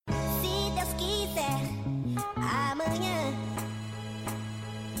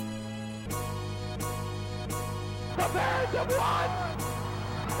Bears have won!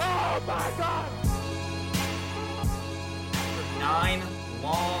 Oh my God! For 9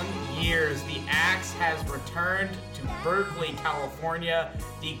 long years, the Axe has returned to Berkeley, California.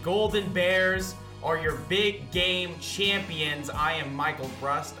 The Golden Bears are your big game champions. I am Michael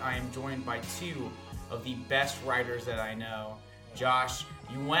Brust. I am joined by two of the best writers that I know. Josh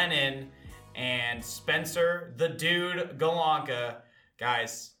Uenin and Spencer, the Dude Galanka.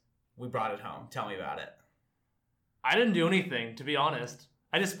 Guys, we brought it home. Tell me about it. I didn't do anything, to be honest.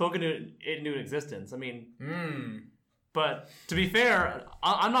 I just spoke it into existence. I mean, But to be fair,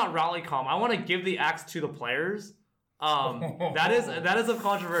 I'm not rally calm. I want to give the axe to the players. That is a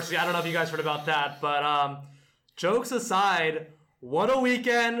controversy. I don't know if you guys heard about that, but jokes aside, what a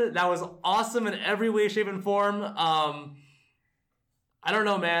weekend! That was awesome in every way, shape, and form. I don't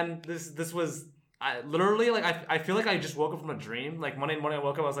know, man. This was literally like I feel like I just woke up from a dream. Like Monday morning, I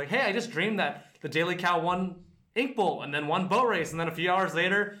woke up, I was like, hey, I just dreamed that the Daily Cal won Ink Bowl and then won boat race, and then a few hours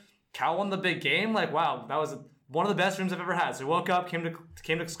later, Cal won the big game. Like, wow, that was one of the best dreams I've ever had. So we woke up, came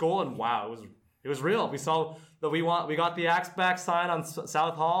to school, and wow, it was real. We saw that we got the Axe back sign on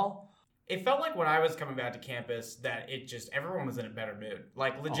South Hall. It felt like when I was coming back to campus that everyone was in a better mood.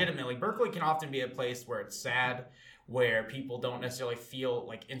 Like, legitimately, Berkeley can often be a place where it's sad, where people don't necessarily feel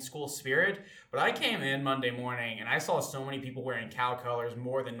like in school spirit. But I came in Monday morning and I saw so many people wearing Cal colors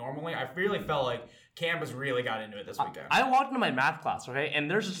more than normally. I really felt like campus really got into it this weekend. I walked into my math class, okay, and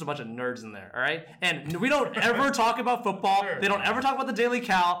there's just a bunch of nerds in there, all right? And we don't ever talk about football. They don't ever talk about the Daily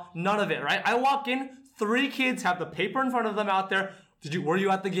Cal. None of it, right? I walk in, 3 kids have the paper in front of them out there. Were you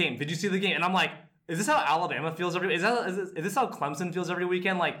at the game? Did you see the game? And I'm like, is this how Alabama feels is this how Clemson feels every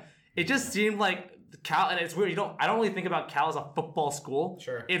weekend? Like, it just seemed like Cal, and it's weird. I don't really think about Cal as a football school.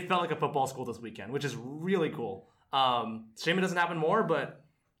 Sure. It felt like a football school this weekend, which is really cool. Shame it doesn't happen more, but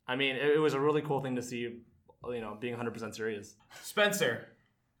I mean, it was a really cool thing to see, being 100% serious. Spencer.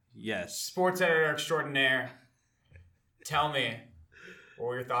 Yes. Sports editor extraordinaire. Tell me, what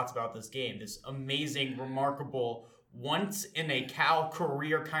were your thoughts about this game? This amazing, remarkable, once in a Cal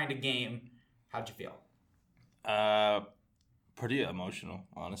career kind of game. How'd you feel? Pretty emotional,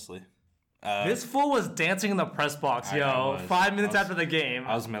 honestly. This fool was dancing in the press box, 5 minutes after the game.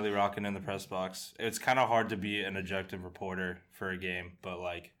 I was Millie rocking in the press box. It's kind of hard to be an objective reporter for a game, but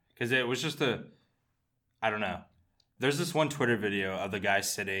because it was just I don't know. There's this one Twitter video of the guy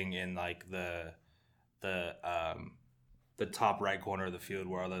sitting in the top right corner of the field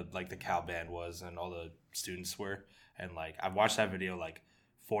where all the Cal band was and all the students were, and I've watched that video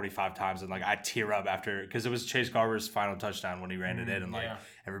 45 times, and I tear up after, because it was Chase Garber's final touchdown when he ran it in, and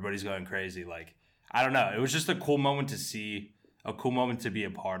everybody's going crazy. I don't know, it was just a cool moment to see, a cool moment to be a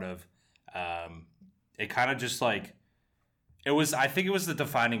part of. It kind of just I think it was the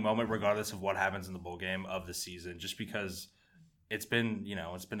defining moment, regardless of what happens in the bowl game of the season, just because it's been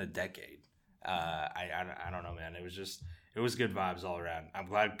a decade. I don't know, man. It was good vibes all around. I'm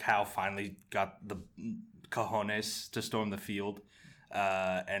glad Cal finally got the cojones to storm the field.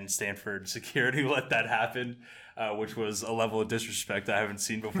 And Stanford security let that happen, which was a level of disrespect I haven't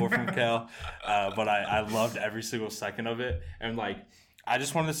seen before from Cal. But I loved every single second of it. And I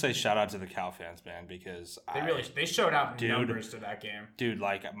just wanted to say shout out to the Cal fans, man, because they showed out in numbers to that game. Dude,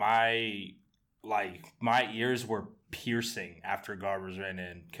 my ears were piercing after Garbers ran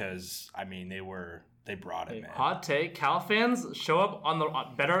in, because they brought it, man. Hot take: Cal fans show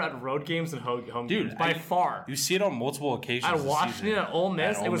up better at road games than home games by far. You see it on multiple occasions. At Washington, at Ole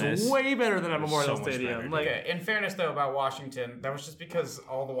Miss, it was way better than at Memorial Stadium. Okay, in fairness though about Washington, that was just because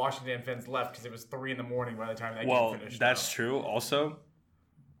all the Washington fans left because it was 3 a.m. by the time that game finished. Well, that's true. Also,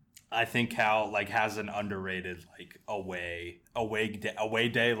 I think Cal has an underrated away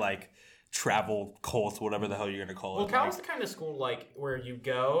day travel cult, whatever the hell you're gonna call it. Well, Cal's the kind of school where you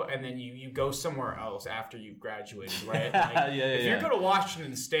go and then you go somewhere else after you've graduated, right? If you go to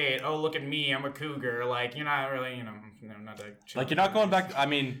Washington State, oh look at me, I'm a Cougar. You're not really, not that. You're not going back.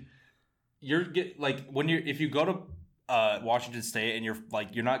 If you go to Washington State and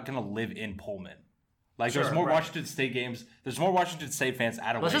you're not gonna live in Pullman. There's more Washington State games. There's more Washington State fans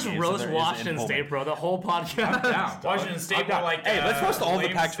at away games. Let's just roast Washington State, bro. The whole podcast. Down. Washington State, hey, let's roast all the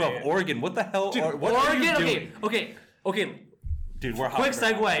Pac-12. Oregon, what the hell? Dude, what are you doing? Okay. Dude, we're quick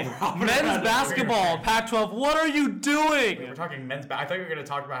segue. Men's basketball, Pac-12. What are you doing? We're talking men's basketball. I thought you were going to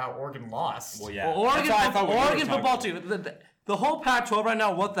talk about how Oregon lost. Well, yeah. Oregon football too. The whole Pac-12 right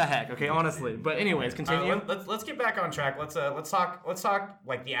now. What the heck? Okay, honestly. But anyways, continue. Let's get back on track. Let's talk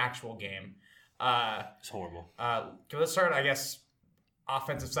the actual game. It's horrible. Let's start, I guess,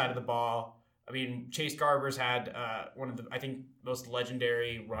 offensive side of the ball. I mean, Chase Garbers had one of the, I think, most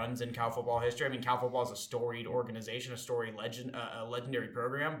legendary runs in Cal football history. I mean, Cal football is a storied organization, a legendary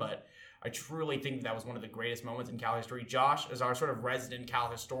program, but I truly think that was one of the greatest moments in Cal history. Josh, as our sort of resident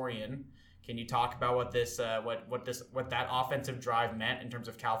Cal historian, can you talk about what that offensive drive meant in terms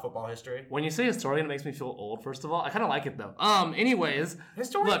of Cal football history? When you say historian, it makes me feel old. First of all, I kind of like it though. Anyways,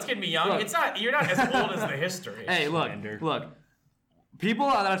 historians can be young. You're not as old as the history. Hey, look. People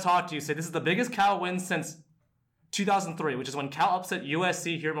that I've talked to say this is the biggest Cal win since 2003, which is when Cal upset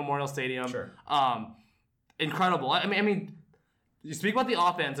USC here at Memorial Stadium. Sure. Incredible. I mean, you speak about the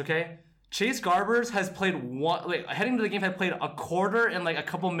offense, okay? Chase Garbers has played heading to the game had played a quarter in a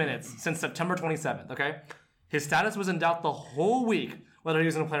couple minutes since September 27th, okay? His status was in doubt the whole week whether he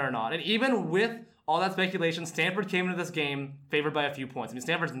was going to play or not. And even with all that speculation, Stanford came into this game favored by a few points. I mean,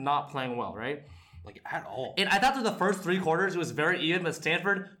 Stanford's not playing well, right? At all. And I thought through the first 3 quarters it was very even, but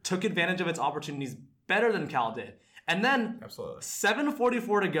Stanford took advantage of its opportunities better than Cal did. And then, absolutely,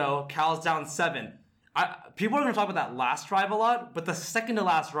 7:44 to go, Cal's down 7. People are going to talk about that last drive a lot, but the second to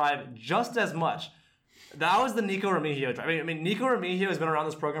last drive just as much. That was the Nico Remigio drive. I mean, Nico Remigio has been around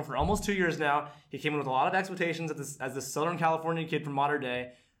this program for almost 2 years now. He came in with a lot of expectations as this Southern California kid from modern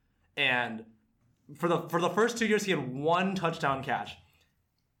day, and for the first 2 years he had 1 touchdown catch.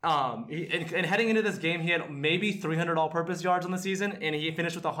 And heading into this game, he had maybe 300 all-purpose yards on the season, and he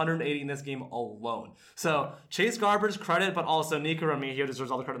finished with 180 in this game alone. So Chase Garbers credit, but also Nico Remigio deserves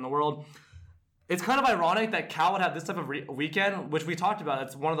all the credit in the world. It's kind of ironic that Cal would have this type of weekend, which we talked about.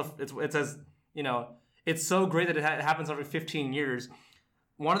 It's one of the. It says, it's so great that it happens every 15 years.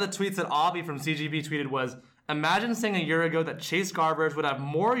 One of the tweets that Avi from CGB tweeted was, "Imagine saying a year ago that Chase Garbers would have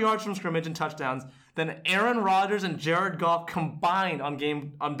more yards from scrimmage and touchdowns than Aaron Rodgers and Jared Goff combined on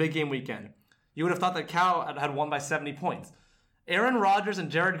big game weekend. You would have thought that Cal had won by 70 points. Aaron Rodgers and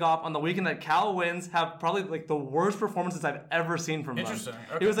Jared Goff on the weekend that Cal wins have probably the worst performances I've ever seen from them." Interesting.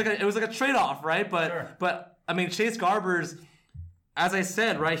 Okay. It was like a trade-off, right? Sure. But I mean, Chase Garbers, as I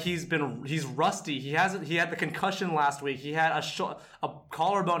said, right, he's rusty. He had the concussion last week. He had a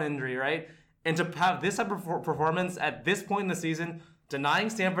collarbone injury, right? And to have this type of performance at this point in the season, denying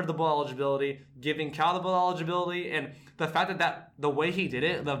Stanford the bowl eligibility, giving Cal the bowl eligibility, and the fact that the way he did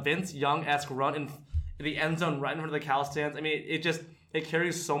it, the Vince Young-esque run in the end zone right in front of the Cal stands, I mean, it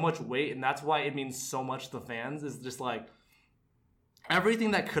carries so much weight, and that's why it means so much to the fans. Is just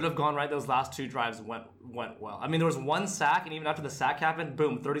everything that could have gone right those last 2 drives went well. I mean, there was 1 sack, and even after the sack happened,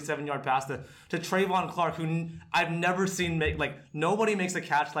 boom, 37-yard pass to Trayvon Clark, who I've never seen make, nobody makes a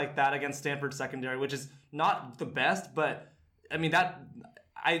catch like that against Stanford secondary, which is not the best, but I mean, that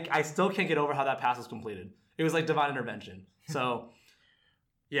I still can't get over how that pass was completed. It was like divine intervention. So,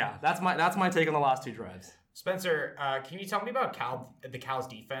 yeah, that's my take on the last 2 drives. Spencer, can you tell me about the Cal's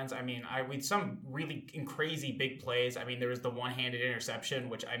defense? I mean, with some really crazy big plays. I mean, there was the one-handed interception,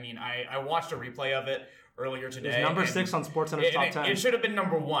 which I watched a replay of it earlier today. It was number 6 on SportsCenter's top 10. It should have been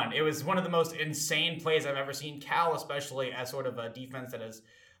number 1. It was one of the most insane plays I've ever seen. Cal, especially as sort of a defense that has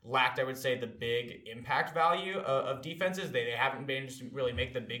lacked, I would say, the big impact value of defenses. They haven't been able to really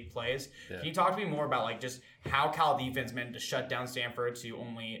make the big plays. Yeah. Can you talk to me more about just how Cal defense meant to shut down Stanford to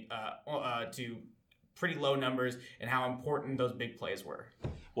only to pretty low numbers, and how important those big plays were?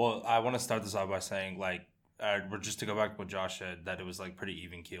 Well, I want to start this off by saying, just to go back to what Josh said, that it was pretty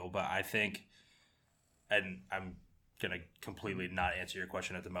even keel. But I think, and I'm gonna completely not answer your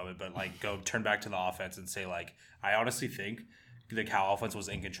question at the moment, but go turn back to the offense and say I honestly think the Cal offense was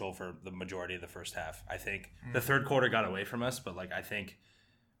in control for the majority of the first half. I think the third quarter got away from us, but I think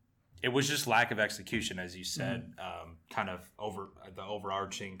it was just lack of execution, as you said, kind of over the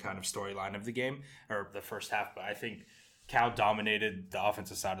overarching kind of storyline of the game or the first half. But I think Cal dominated the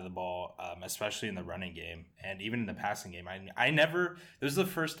offensive side of the ball, especially in the running game and even in the passing game. This was the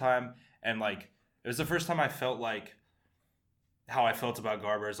first time, and it was the first time I felt how I felt about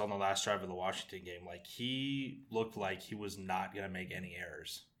Garbers on the last drive of the Washington game. He looked like he was not going to make any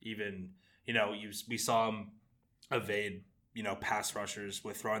errors. Even, we saw him evade, pass rushers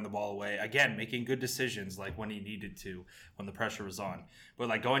with throwing the ball away. Again, making good decisions when he needed to, when the pressure was on.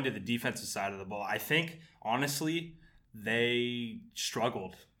 But going to the defensive side of the ball, I think, honestly, they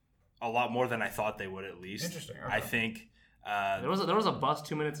struggled a lot more than I thought they would, at least. Interesting. Okay. I think... there was a bust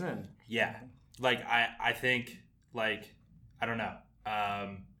 2 minutes in. Yeah. I think, I don't know.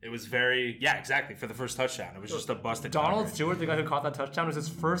 It was very... Yeah, exactly. For the first touchdown. It was just a busted Donald Stewart, the guy who caught that touchdown, was his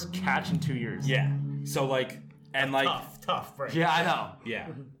first catch in 2 years. Yeah. So, and tough break. Yeah, I know. Yeah.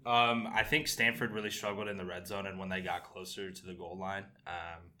 I think Stanford really struggled in the red zone, and when they got closer to the goal line,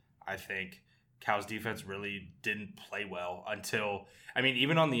 I think Cal's defense really didn't play well until, I mean,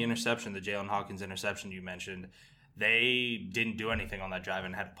 even on the interception, the Jalen Hawkins interception you mentioned, they didn't do anything on that drive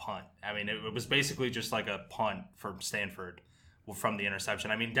and had a punt. I mean, it was basically just like a punt from Stanford from the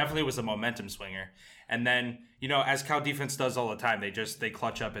interception. I mean, definitely was a momentum swinger. And then, as Cal defense does all the time, they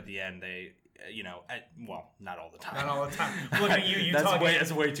clutch up at the end. They, well, not all the time. Not all the time. Look at you.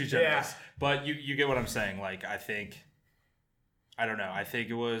 That's way too generous. Yeah. But you get what I'm saying. Like, I don't know. I think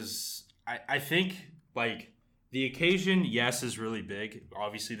it was, I think, like, the occasion, yes, is really big.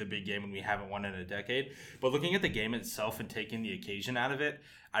 Obviously, the big game when we haven't won in a decade. But looking at the game itself and taking the occasion out of it,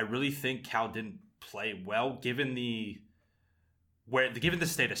 I really think Cal didn't play well given the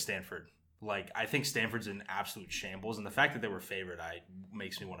state of Stanford. Like, I think Stanford's in absolute shambles, and the fact that they were favored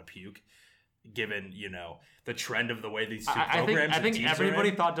makes me want to puke. Given the trend of the way these two programs, I think everybody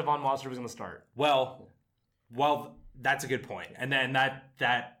thought Devon Monster was going to start. Well, that's a good point, and then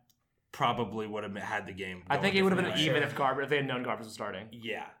that probably would have had the game. I think it would have been even if they had known Garbers was starting.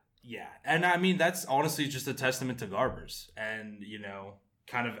 Yeah, and I mean that's honestly just a testament to Garbers, and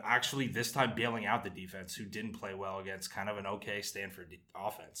kind of actually this time bailing out the defense who didn't play well against kind of an okay Stanford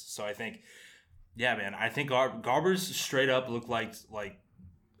offense. So I think, yeah, man, I think Garbers straight up looked like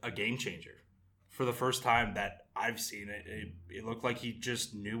a game changer. For the first time that I've seen it looked like he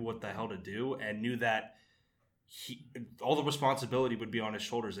just knew what the hell to do and knew that all the responsibility would be on his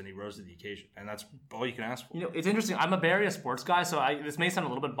shoulders, and he rose to the occasion. And that's all you can ask for. It's interesting. I'm a Bay Area sports guy, so this may sound a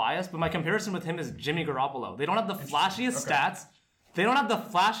little bit biased, but my comparison with him is Jimmy Garoppolo. They don't have the flashiest stats. They don't have the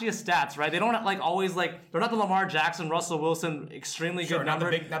flashiest stats, right? They don't they're not the Lamar Jackson, Russell Wilson, extremely good number.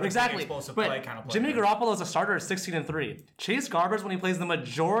 Exactly. Big explosive play kind of play. Jimmy Garoppolo is a starter at 16-3. Chase Garbers, when he plays the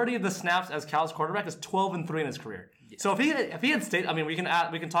majority of the snaps as Cal's quarterback, is 12-3 in his career. Yeah. So if he had stayed, I mean, we can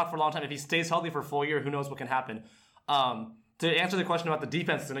talk for a long time. If he stays healthy for a full year, who knows what can happen. To answer the question about the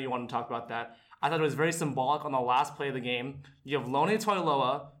defense, I know you want to talk about that. I thought it was very symbolic on the last play of the game. You have Lone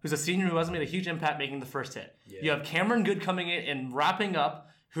Toiloa, who's a senior who hasn't made a huge impact making the first hit. Yeah. You have Cameron Good coming in and wrapping up,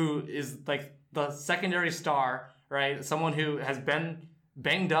 who is like the secondary star, right? Someone who has been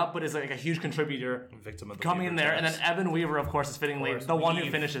banged up but is like a huge contributor. Victim of the coming in there. And then Evan Weaver, of course, is fittingly the one who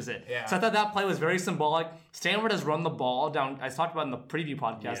finishes it. Yeah. So I thought that play was very symbolic. Stanford has run the ball down, I talked about in the preview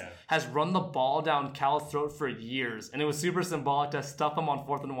podcast, has run the ball down Cal's throat for years. And it was super symbolic to stuff him on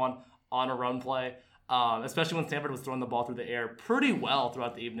 4th and 1 on a run play. Especially when Stanford was throwing the ball through the air pretty well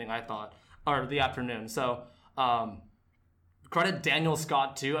throughout the evening, I thought, or the afternoon. So credit Daniel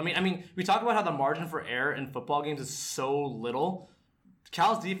Scott too. I mean, we talk about how the margin for error in football games is so little.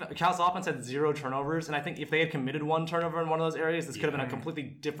 Cal's offense had 0 turnovers, and I think if they had committed 1 turnover in one of those areas, this could have been a completely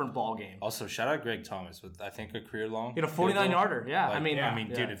different ball game. Also, shout out Greg Thomas with I think a career long. He had a 49-yarder. Yeah,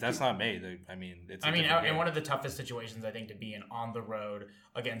 like, dude, if that's not made, it's. And one of the toughest situations I think to be in on the road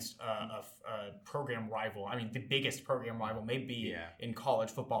against a program rival. I mean, the biggest program rival maybe in college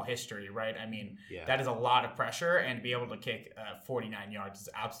football history, right? I mean, that is a lot of pressure, and to be able to kick 49 yards is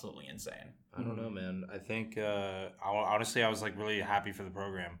absolutely insane. I don't know, man. I think honestly, I was like really happy for the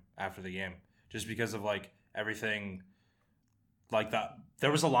program after the game, just because of like everything. Like that,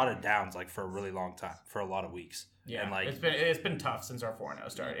 there was a lot of downs like for a really long time, for a lot of weeks. Yeah, and like it's been tough since our 4-0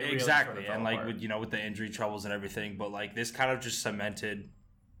 start. It exactly, really and like with the injury troubles and everything, but like this kind of just cemented.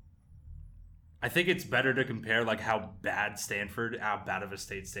 I think it's better to compare like how bad of a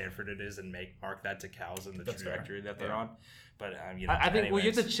state Stanford it is, and mark that to Cal's and the trajectory that they're on. But I think we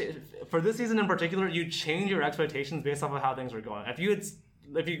get to for this season in particular, you change your expectations based off of how things are going. If you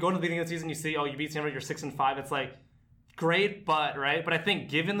go to the beginning of the season, you see, you beat Stanford, you're 6-5. It's like great, but right. But I think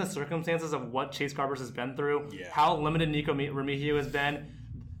given the circumstances of what Chase Garbers has been through, how limited Nico Remigio has been,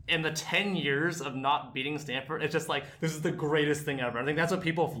 in the 10 years of not beating Stanford, it's just like this is the greatest thing ever. I think that's what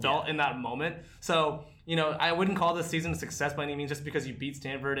people felt in that moment. So. I wouldn't call this season a success by any means just because you beat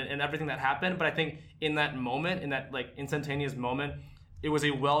Stanford and everything that happened. But I think in that moment, in that like instantaneous moment, it was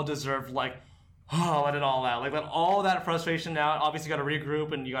a well-deserved let it all out. Like let all that frustration out. Obviously, you got to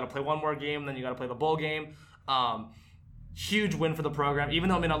regroup and you got to play one more game. Then you got to play the bowl game. Huge win for the program, even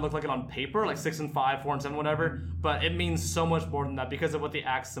though it may not look like it on paper, like 6-5, 4-7, whatever. But it means so much more than that because of what the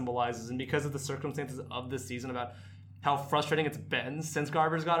axe symbolizes and because of the circumstances of this season about how frustrating it's been since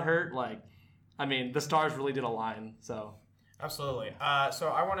Garbers got hurt. The stars really did align. So absolutely. So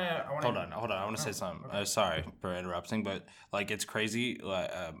I want to. Hold on. I want to say something. Okay. Sorry for interrupting, but like it's crazy.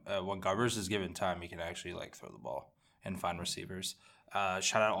 When Garbers is given time, he can actually like throw the ball and find receivers.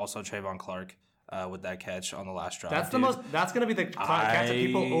 Shout out also Trayvon Clark. with that catch on the last drive. That's dude. That's gonna be the catch that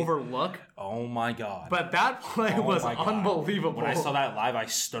people overlook. Oh my god! But that play was unbelievable. When I saw that live, I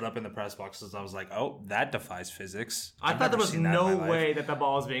stood up in the press boxes. I was like, "Oh, that defies physics." I thought there was no way that the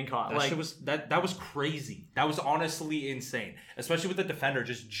ball was being caught. That was crazy. That was honestly insane, especially with the defender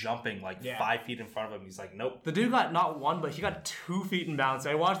just jumping 5 feet in front of him. He's like, "Nope." The dude got not 1, but he got 2 feet in bounds.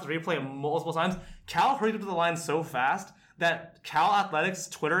 I watched the replay multiple times. Cal hurried up to the line so fast that Cal Athletics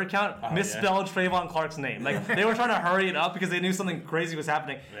Twitter account misspelled Trayvon Clark's name. Like, they were trying to hurry it up because they knew something crazy was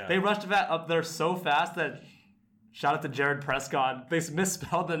happening. Yeah. They rushed that up there so fast that, shout out to Jared Prescott, they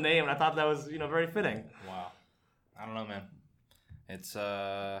misspelled the name, and I thought that was, very fitting. Wow. I don't know, man.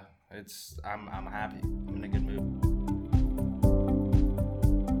 I'm happy. I'm in a good mood.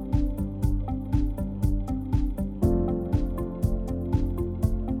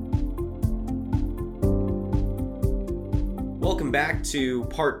 Welcome back to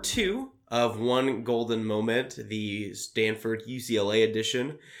part 2 of One Golden Moment, the Stanford UCLA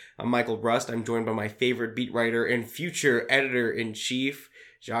edition. I'm Michael Brust. I'm joined by my favorite beat writer and future editor-in-chief,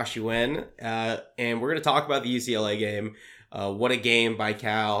 Josh Yuen. And we're going to talk about the UCLA game. What a game by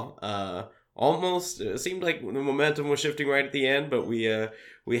Cal. Almost seemed like the momentum was shifting right at the end, but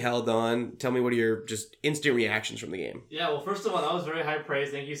we held on. Tell me, what are your just instant reactions from the game? Yeah, well, first of all, that was very high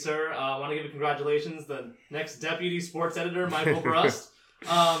praise. Thank you, sir. I want to give you congratulations. The next deputy sports editor, Michael Brust.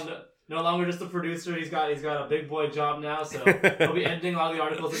 No longer just a producer. He's got a big boy job now, so he'll be editing all the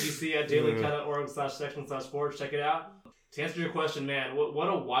articles that you see at dailycat.org/section/sports. Check it out. To answer your question, man, what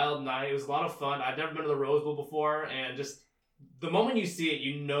a wild night. It was a lot of fun. I'd never been to the Rose Bowl before, and just the moment you see it,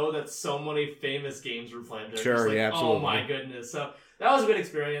 you know that so many famous games were played there. Sure, yeah, absolutely. Oh my goodness. So that was a good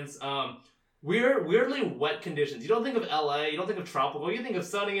experience. Weirdly wet conditions. You don't think of LA, you don't think of tropical, you think of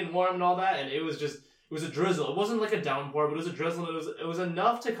sunny and warm and all that, and it was a drizzle. It wasn't like a downpour, but it was a drizzle, and it was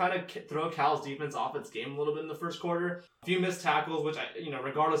enough to kind of throw Cal's defense off its game a little bit in the first quarter. A few missed tackles, which,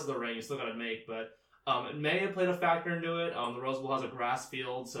 regardless of the rain, you still got to make, but it may have played a factor into it. The Rose Bowl has a grass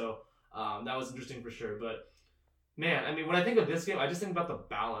field, so that was interesting for sure. But man, I mean, when I think of this game, I just think about the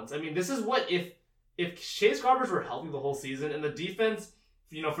balance. I mean, this is what if Chase Garbers were healthy the whole season and the defense,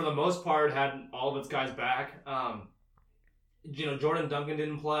 for the most part, had all of its guys back. Jordan Duncan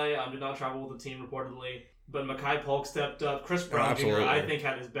didn't play, did not travel with the team reportedly, but Mekhi Polk stepped up. Chris Brown Jr., I think,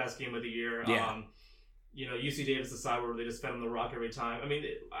 had his best game of the year. Yeah. UC Davis aside, where they just fed him the rock every time. I mean,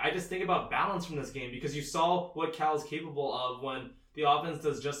 I just think about balance from this game because you saw what Cal is capable of when the offense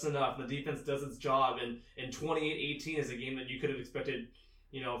does just enough, the defense does its job, and 28-18 is a game that you could have expected,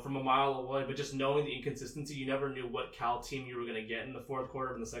 from a mile away, but just knowing the inconsistency, you never knew what Cal team you were going to get in the fourth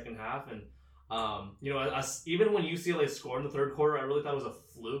quarter and the second half, and even when UCLA scored in the third quarter, I really thought it was a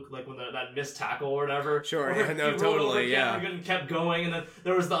fluke, like when that missed tackle or whatever. Sure, yeah, no, totally, yeah. And kept going, and then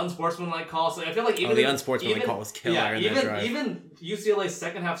there was the unsportsmanlike call. So I feel like the unsportsmanlike call was killer. Even UCLA's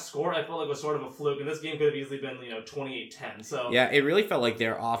second half score, I felt like was sort of a fluke, and this game could have easily been 28-10. So yeah, it really felt like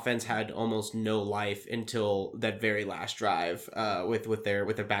their offense had almost no life until that very last drive with their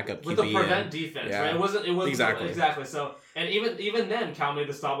backup QB. With the prevent defense, right? It wasn't exactly. So and even then, Cal made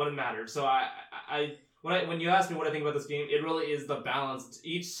the stop when it mattered. So when you ask me what I think about this game, it really is the balance. It's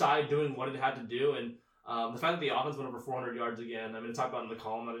each side doing what it had to do, and the fact that the offense went over 400 yards again. I'm going to talk about in the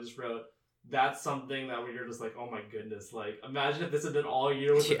column that I just wrote. That's something that you're just like, oh my goodness! Like, imagine if this had been all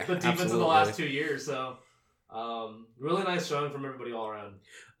year with the defense absolutely. In the last 2 years. So, really nice showing from everybody all around.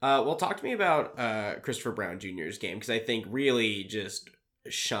 Well, talk to me about Christopher Brown Jr.'s game, because I think really just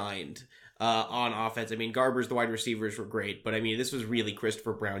shined on offense. I mean, Garbers, the wide receivers were great, but I mean, this was really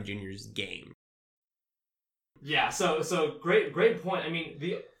Christopher Brown Jr.'s game. Yeah, so great point. I mean,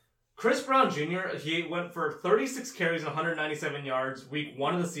 Chris Brown Jr., he went for 36 carries and 197 yards week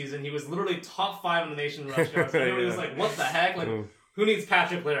 1 of the season. He was literally top 5 in the nation in rush yards. Everybody was like, what the heck? Like, who needs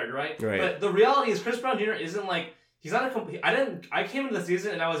Patrick Laird, right? But the reality is Chris Brown Jr. isn't like, he's not a complete, I came into the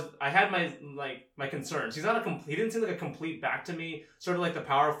season and I had my concerns. He didn't seem like a complete back to me, sort of like the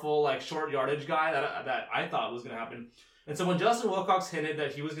powerful, like short yardage guy that I thought was going to happen. And so when Justin Wilcox hinted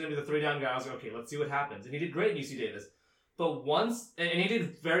that he was going to be the 3-down guy, I was like, okay, let's see what happens. And he did great at UC Davis. But once, and he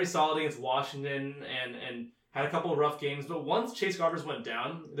did very solid against Washington and had a couple of rough games. But once Chase Garbers went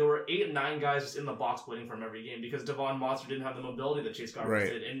down, there were 8 and 9 guys just in the box waiting for him every game because Devon Monster didn't have the mobility that Chase Garbers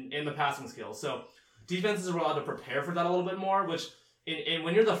did in the passing skills. So defenses were allowed to prepare for that a little bit more, which and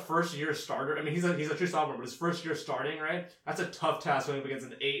when you're the first year starter, I mean, he's a true sophomore, but his first year starting, right? That's a tough task going up against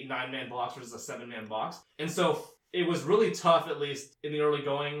an 8-9-man box versus a 7-man box. And so it was really tough, at least in the early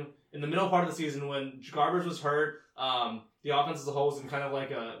going. In the middle part of the season, when Garbers was hurt, the offense as a whole was in kind of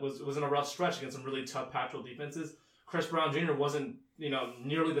like was in a rough stretch against some really tough Pac-12 defenses. Chris Brown Jr. wasn't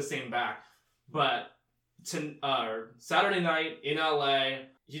nearly the same back, but Saturday night in LA,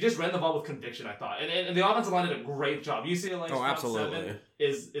 he just ran the ball with conviction, I thought. And the offensive line did a great job. UCLA's front seven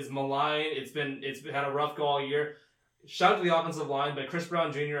is maligned. It's had a rough go all year. Shout out to the offensive line, but Chris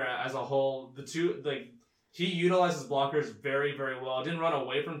Brown Jr. as a whole, he utilized his blockers very, very well. Didn't run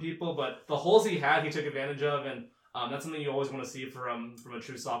away from people, but the holes he had, he took advantage of, and that's something you always want to see from a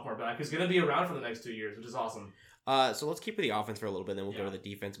true sophomore back who's going to be around for the next 2 years, which is awesome. So let's keep with the offense for a little bit, then we'll go to the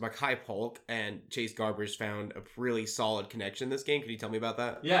defense. Makai Polk and Chase Garbers found a really solid connection this game. Could you tell me about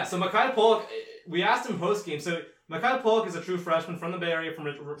that? Yeah, so Makai Polk, we asked him post-game. So Makai Polk is a true freshman from the Bay Area,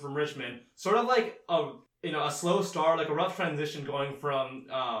 from Richmond. Sort of like a slow start, like a rough transition going from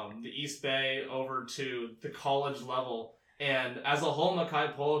the East Bay over to the college level. And as a whole,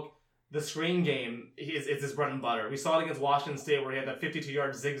 Makai Polk, the screen game, it's his bread and butter. We saw it against Washington State where he had that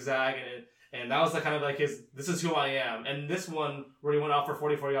 52-yard zigzag, and that was the kind of like this is who I am. And this one where he went out for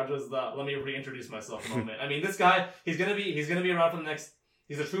 44 yards was the let me reintroduce myself moment. I mean, this guy, he's gonna be around for the next.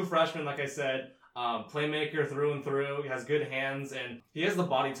 He's a true freshman, like I said, playmaker through and through. He has good hands and he has the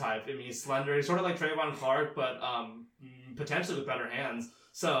body type. I mean, he's slender. He's sort of like Trayvon Clark, but potentially with better hands.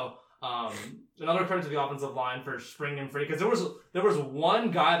 So another credit to the offensive line for springing him free, because there was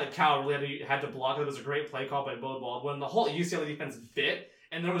one guy that Cal really had to block. It was a great play call by Bo Baldwin. The whole UCLA defense bit.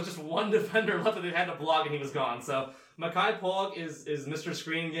 And there was just one defender left that they had to block, and he was gone. So Makai Polk is Mr.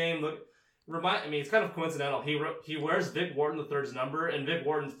 Screen Game. It's kind of coincidental. He wears Vic Wharton III's number, and Vic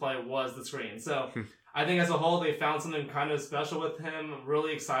Wharton's play was the screen. So I think as a whole, they found something kind of special with him. I'm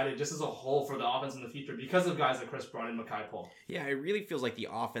really excited, just as a whole, for the offense in the future because of guys like Chris Brown and Makai Polk. Yeah, it really feels like the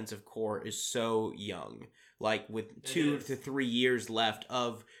offensive core is so young. Like with 2 to 3 years left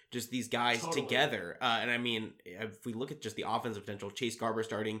of just these guys together. And I mean, if we look at just the offensive potential, Chase Garber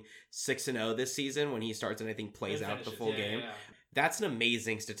starting 6-0 this season when he starts and I think plays out the full game. Yeah. That's an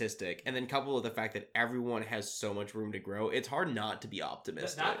amazing statistic. And then coupled with the fact that everyone has so much room to grow, it's hard not to be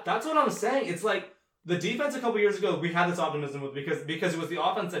optimistic. That's what I'm saying. It's like the defense a couple years ago, we had this optimism with because it was the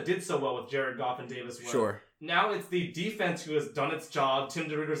offense that did so well with Jared Goff and Davis Webb. Sure. Now it's the defense who has done its job. Tim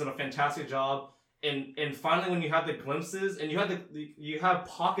DeRuyter's done a fantastic job. And finally, when you have the glimpses, and you have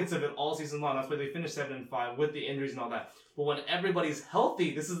pockets of it all season long, that's why they finished 7-5 with the injuries and all that. But when everybody's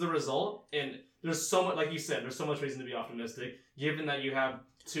healthy, this is the result. And there's so much, like you said, there's so much reason to be optimistic, given that you have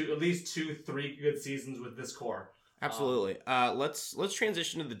at least 2-3 good seasons with this core. Absolutely. Let's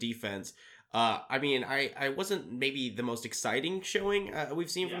transition to the defense. I wasn't maybe the most exciting showing we've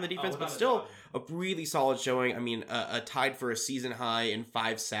seen from the defense, but still a really solid showing. I mean, a tied for a season high in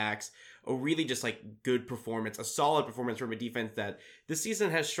 5 sacks. A really just like good performance, a solid performance from a defense that this season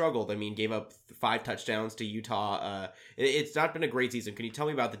has struggled. I mean, gave up 5 touchdowns to Utah. It's not been a great season. Can you tell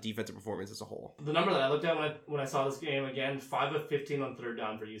me about the defensive performance as a whole? The number that I looked at when I saw this game again, 5 of 15 on third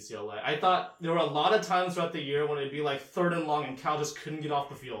down for UCLA. I thought there were a lot of times throughout the year when it'd be like 3rd and long and Cal just couldn't get off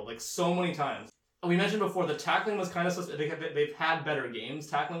the field, like so many times. We mentioned before the tackling was kind of they've had better games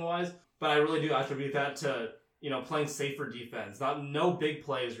tackling wise, but I really do attribute that to playing safer defense. No big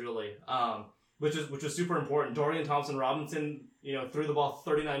plays really, which is super important. Dorian Thompson-Robinson, threw the ball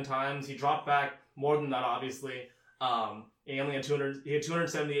 39 times. He dropped back more than that, obviously. He only had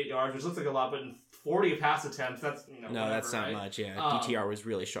 278 yards, which looks like a lot, but in 40 pass attempts, that's no, that's not much. Yeah, DTR was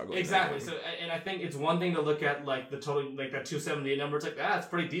really struggling. Exactly. So, and I think it's one thing to look at like the total, like that 278 number. It's like it's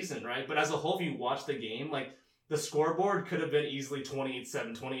pretty decent, right? But as a whole, if you watch the game, like the scoreboard could have been easily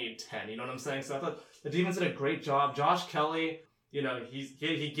 28-7, 28-10. You know what I'm saying? So I thought the defense did a great job. Josh Kelly,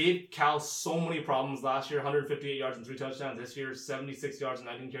 he gave Cal so many problems last year. 158 yards and 3 touchdowns. This year, 76 yards and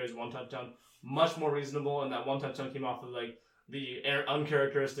 19 carries, 1 touchdown. Much more reasonable, and that 1 touchdown came off of like the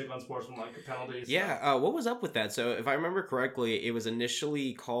uncharacteristic, unsportsmanlike penalties. Yeah, what was up with that? So if I remember correctly, it was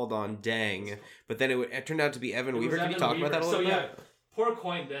initially called on Dang, but then it turned out to be Evan Weaver. Can you talk about that a little bit? Yeah. Poor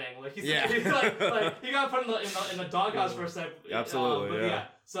Coin Dang. Like he's like he got put in the doghouse for a second. Absolutely. Yeah.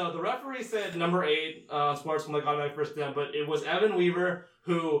 So the referee said number 8 sportsmanlike automatic first down, but it was Evan Weaver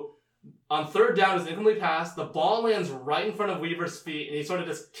who on third down is incomplete pass. The ball lands right in front of Weaver's feet, and he sort of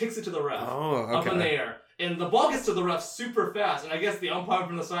just kicks it to the ref up in the air. And the ball gets to the ref super fast, and I guess the umpire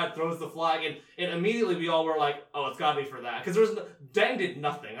from the side throws the flag, and immediately we all were like, "Oh, it's gotta be for that," because Dang did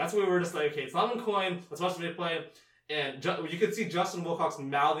nothing. That's why we were just like, "Okay, it's not on Coin. Let's watch the play." And you could see Justin Wilcox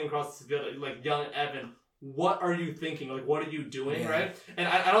mouthing across the field, like yelling at Evan, "What are you thinking? Like, what are you doing?" Right? And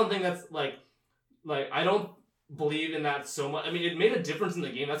I don't think that's like I don't believe in that so much. I mean, it made a difference in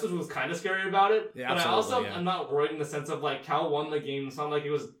the game. That's what was kind of scary about it. Yeah, but I also am not worried in the sense of like Cal won the game. It's not like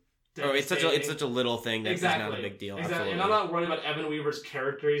it was. It's such a little thing that's not a big deal. Exactly. Absolutely. And I'm not worried about Evan Weaver's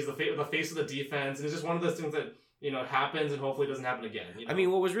character. He's the face of the defense, and it's just one of those things that it happens, and hopefully it doesn't happen again. I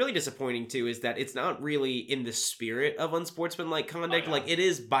mean, what was really disappointing too is that it's not really in the spirit of unsportsmanlike conduct. Yeah. Like, it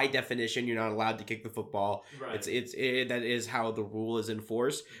is by definition you're not allowed to kick the football. Right. That is how the rule is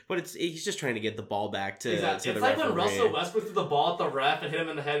enforced. But he's just trying to get the ball back to exactly. to It's the like referee. when Russell Westbrook threw the ball at the ref and hit him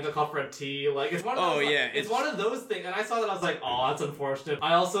in the head and got called for a tee. Like, it's one of those. It's one of those things. And I saw that, I was like, oh, that's unfortunate.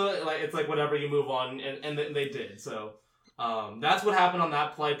 I also it's like whatever, you move on, and they did. So. That's what happened on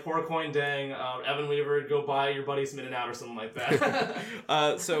that play. Poor coin dang. Evan Weaver, go buy your buddy some In-N-Out or something like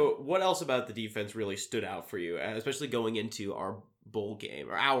that. So what else about the defense really stood out for you, especially going into our bowl game,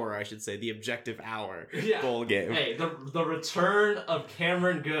 or our, I should say, the objective hour bowl game? Hey, the return of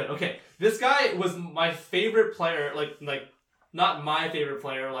Cameron Good. Okay, this guy was my favorite player, like not my favorite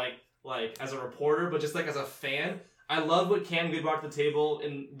player, like as a reporter, but just like as a fan. I love what Cam Good brought to the table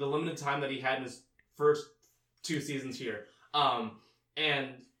in the limited time that he had in his first 2 seasons here.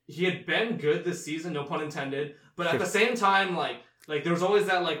 And he had been good this season, no pun intended, but at the same time, like there was always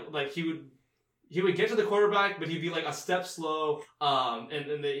that like he would get to the quarterback, but he'd be like a step slow,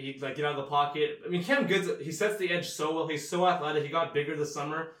 and he'd like get out of the pocket. I mean, Cam Goods, he sets the edge so well. He's so athletic. He got bigger this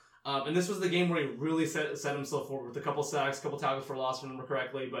summer, and this was the game where he really set himself forward with a couple sacks, a couple tackles for loss, if I remember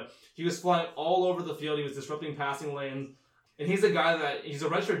correctly. But he was flying all over the field. He was disrupting passing lanes. And he's a guy that, he's a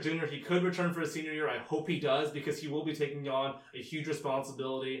redshirt junior. He could return for his senior year. I hope he does, because he will be taking on a huge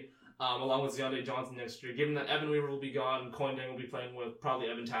responsibility, along with Zion Johnson next year, given that Evan Weaver will be gone and Coin Dang will be playing with probably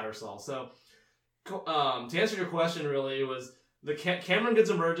Evan Tattersall. So, to answer your question, really, it was the Cameron Goods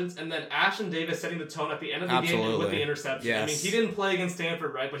emergence, and then Ashton Davis setting the tone at the end of the game with the interception. Yes. I mean, he didn't play against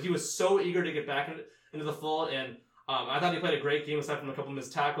Stanford, right? But he was so eager to get back into the fold, and I thought he played a great game aside from a couple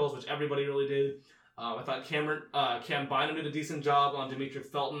missed tackles, which everybody really did. I thought Cam Bynum did a decent job on Demetric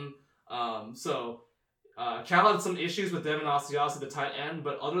Felton. Cal had some issues with Devin Asiasi, the tight end,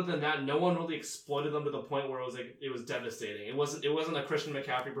 but other than that, no one really exploited them to the point where it was devastating. It wasn't a Christian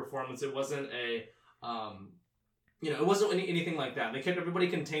McCaffrey performance. It wasn't it wasn't anything like that. They kept everybody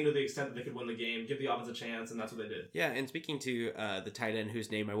contained to the extent that they could win the game, give the offense a chance, and that's what they did. Yeah, and speaking to the tight end whose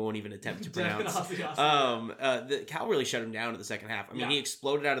name I won't even attempt to pronounce, Cal really shut him down in the second half. I mean, he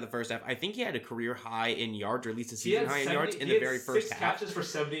exploded out of the first half. I think he had a career high in yards, or at least a season high in yards in the very first half. 6 catches for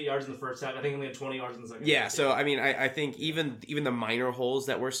 78 yards in the first half. I think he only had 20 yards in the second half. Yeah, so I mean, I think even the minor holes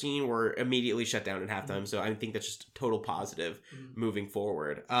that we're seeing were immediately shut down at halftime. Mm-hmm. So I think that's just total positive moving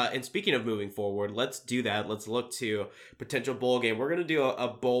forward. And speaking of moving forward, let's do that. Let's look to potential bowl game. We're going to do a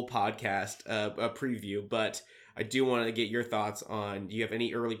bowl podcast, a preview, but I do want to get your thoughts on, do you have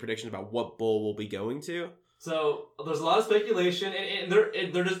any early predictions about what bowl we'll be going to? So there's a lot of speculation, and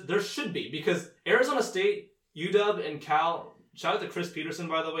there should be, because Arizona State, UW, and Cal, shout out to Chris Peterson,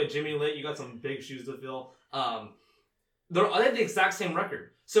 by the way, Jimmy Litt, you got some big shoes to fill. They have the exact same record.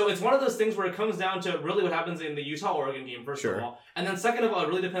 So it's one of those things where it comes down to really what happens in the Utah-Oregon game, first of all. And then second of all, it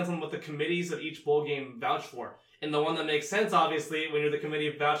really depends on what the committees of each bowl game vouch for. And the one that makes sense, obviously, when you're the committee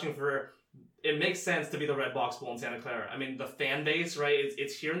vouching for, it makes sense to be the Red Box Bowl in Santa Clara. I mean, the fan base, right?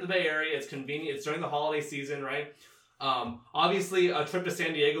 It's here in the Bay Area. It's convenient. It's during the holiday season, right? Obviously, a trip to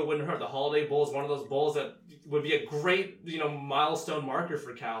San Diego wouldn't hurt. The Holiday Bowl is one of those bowls that would be a great, milestone marker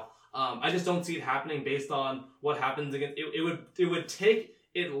for Cal. I just don't see it happening based on what happens against. It would take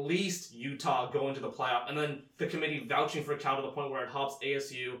at least Utah going to the playoff, and then the committee vouching for Cal to the point where it helps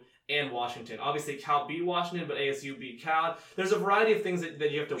ASU and Washington. Obviously, Cal beat Washington, but ASU beat Cal. There's a variety of things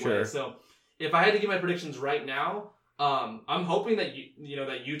that you have to weigh. So, if I had to give my predictions right now, I'm hoping that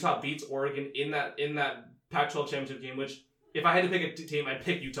that Utah beats Oregon in that Pac-12 championship game. Which, if I had to pick a team, I'd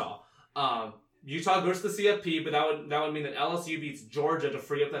pick Utah. Utah goes to the CFP, but that would mean that LSU beats Georgia to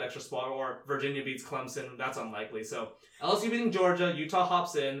free up that extra spot, or Virginia beats Clemson. That's unlikely. So LSU beating Georgia, Utah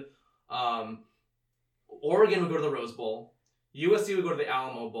hops in. Oregon would go to the Rose Bowl. USC would go to the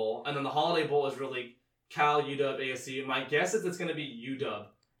Alamo Bowl, and then the Holiday Bowl is really Cal, UW, ASU. My guess is it's going to be UW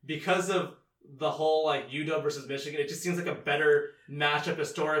because of the whole UW versus Michigan. It just seems like a better matchup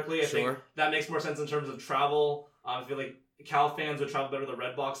historically. I think that makes more sense in terms of travel. I feel like Cal fans would travel better to the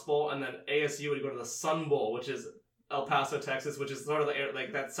Red Box Bowl, and then ASU would go to the Sun Bowl, which is El Paso, Texas, which is sort of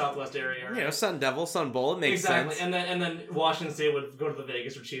that Southwest area. Right? Sun Devil, Sun Bowl. It makes sense. And then Washington State would go to the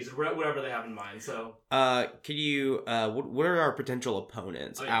Vegas or Cheese, or whatever they have in mind. So, could you? What are our potential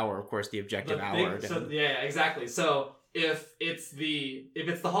opponents? Of course, the objective hour. Exactly. So if it's the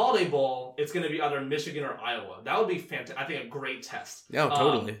Holiday Bowl, it's going to be either Michigan or Iowa. That would be fantastic. I think a great test. No,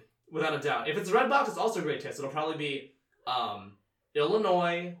 totally. Without a doubt. If it's the Red Box, it's also a great test. It'll probably be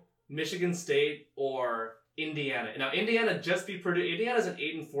Illinois, Michigan State, or Indiana. Now, Indiana just beat Purdue. Indiana's an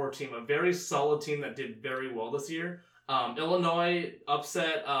 8-4 team, a very solid team that did very well this year. Illinois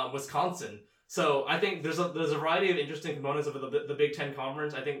upset Wisconsin. So I think there's a variety of interesting components of the Big Ten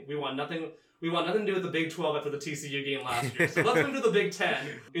Conference. I think we want nothing to do with the Big 12 after the TCU game last year. So let's move to the Big Ten.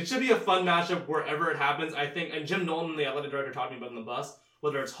 It should be a fun matchup wherever it happens. I think, and Jim Nolan, the athletic director, talked to me about in the bus,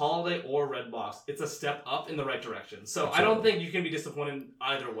 whether it's Holiday or Redbox, it's a step up in the right direction. So absolutely. I don't think you can be disappointed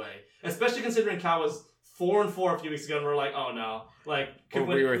either way, especially considering Cal was 4-4 a few weeks ago, and we're like, oh no, like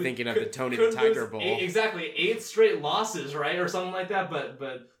we were thinking of the Tony the Tiger Bowl. Exactly, 8 straight losses, right, or something like that. But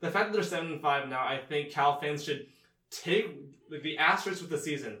the fact that they're 7-5 now, I think Cal fans should take the asterisk with the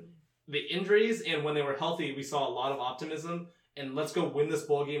season. The injuries, and when they were healthy, we saw a lot of optimism. And let's go win this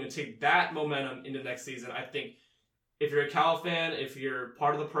bowl game and take that momentum into next season. I think if you're a Cal fan, if you're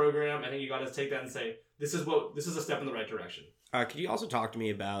part of the program, I think you got to take that and say, this is a step in the right direction. Could you also talk to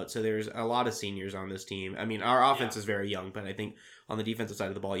me about, so there's a lot of seniors on this team. I mean, our offense is very young, but I think on the defensive side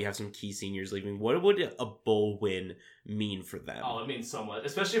of the ball, you have some key seniors leaving. What would a bowl win mean for them? Oh, it means so much,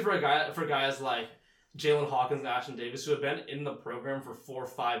 especially for guys like Jalen Hawkins and Ashton Davis, who have been in the program for 4 or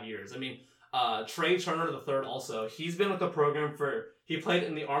 5 years. I mean, Trey Turner III also, he's been with the program he played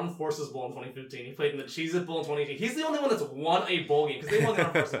in the Armed Forces Bowl in 2015. He played in the Cheez-It Bowl in 2018. He's the only one that's won a bowl game, because they won the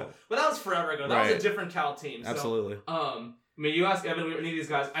Armed Forces Bowl. But that was forever ago. That was a different Cal team. Absolutely. So, I mean, you ask Evan, any of these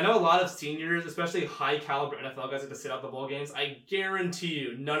guys, I know a lot of seniors, especially high-caliber NFL guys, like to sit out the bowl games. I guarantee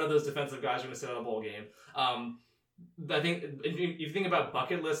you, none of those defensive guys are going to sit out a bowl game. I think, if you think about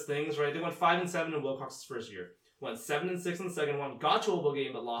bucket list things, right, they went 5-7 in Wilcox's first year. Went 7-6 in the second one, got to a bowl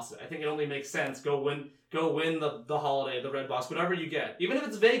game but lost it. I think it only makes sense. Go win the Holiday, the Redbox, whatever you get. Even if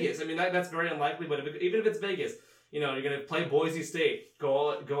it's Vegas, I mean that's very unlikely. But even if it's Vegas, you're gonna play Boise State. Go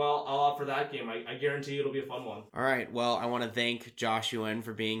all out for that game. I guarantee you it'll be a fun one. All right. Well, I want to thank Josh Yuen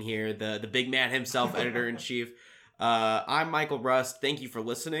for being here, the big man himself, editor in chief. I'm Michael Rust. Thank you for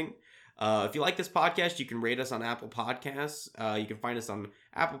listening. If you like this podcast, you can rate us on Apple Podcasts. You can find us on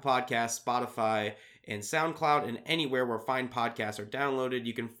Apple Podcasts, Spotify, and SoundCloud, and anywhere where fine podcasts are downloaded.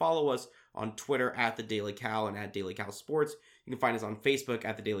 You can follow us on Twitter at The Daily Cal and at Daily Cal Sports. You can find us on Facebook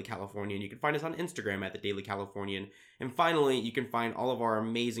at The Daily Californian. You can find us on Instagram at The Daily Californian. And finally, you can find all of our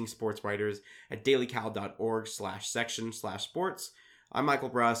amazing sports writers at dailycal.org/section/sports. I'm Michael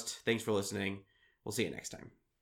Brust. Thanks for listening. We'll see you next time.